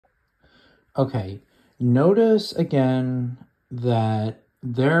Okay, notice again that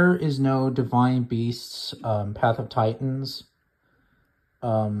there is no Divine Beasts, Path of Titans,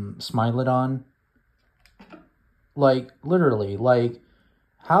 smilodon. Like, literally, like,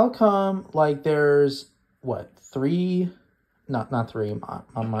 how come, like, there's, what, three, not three,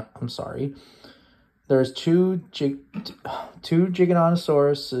 I'm sorry. There's two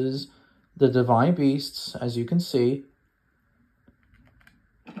Gigantosaurus, the Divine Beasts, as you can see.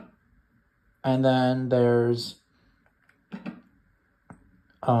 And then there's,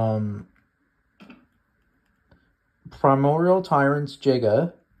 Primordial Tyrants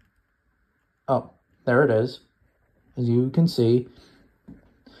Giga. Oh, there it is, as you can see.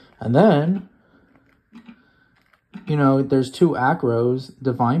 And then, you know, there's two Acros,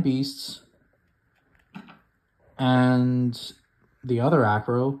 Divine Beasts, and the other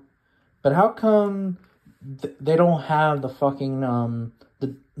Acro. But how come they don't have the fucking,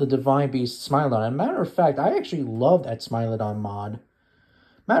 the Divine Beast Smilodon? As a matter of fact, I actually love that Smilodon mod.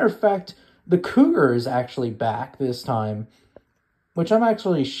 Matter of fact, the Cougar is actually back this time, which I'm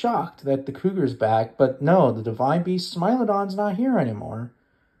actually shocked that the Cougar's back, but no, the Divine Beast Smilodon's not here anymore.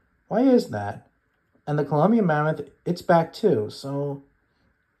 Why is that? And the Columbian Mammoth, it's back too, so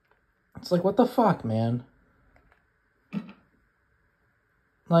it's like, what the fuck, man?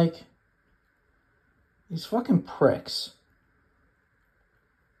 Like, these fucking pricks.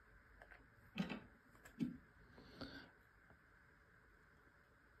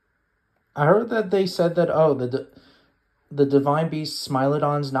 I heard that they said that, oh, the Divine Beast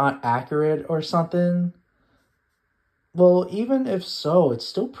Smilodon's not accurate or something. Well, even if so, it's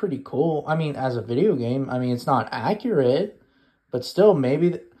still pretty cool. I mean, as a video game, I mean, it's not accurate, but still,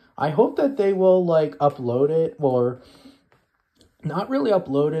 maybe, I hope that they will, like, upload it, or, not really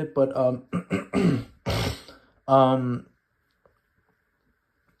upload it, but,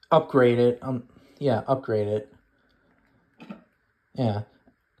 upgrade it. Yeah, upgrade it. Yeah.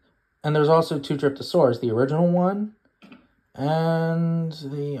 And there's also two Dryptosaurs, the original one, and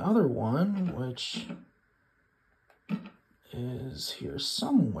the other one, which is here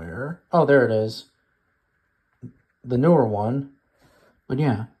somewhere. Oh, there it is. The newer one. But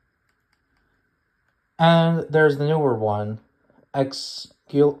yeah. And there's the newer one. XR.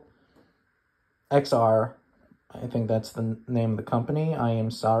 I think that's the name of the company. I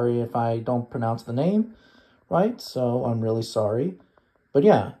am sorry if I don't pronounce the name right, so I'm really sorry. But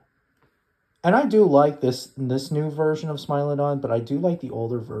yeah. And I do like this new version of Smilodon, but I do like the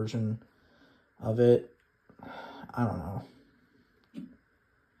older version of it. I don't know.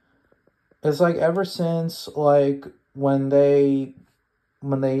 It's like ever since, like, when they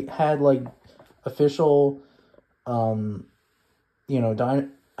had, like, official, you know,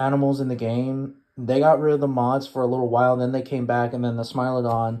 animals in the game, they got rid of the mods for a little while, then they came back, and then the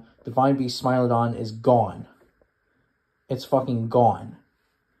Smilodon, Divine Beast Smilodon, is gone. It's fucking gone.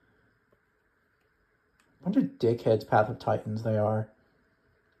 Bunch of dickheads, Path of Titans, they are.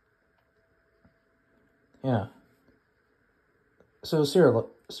 Yeah. So,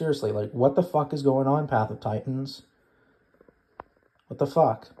 seriously, like, what the fuck is going on, Path of Titans? What the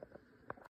fuck?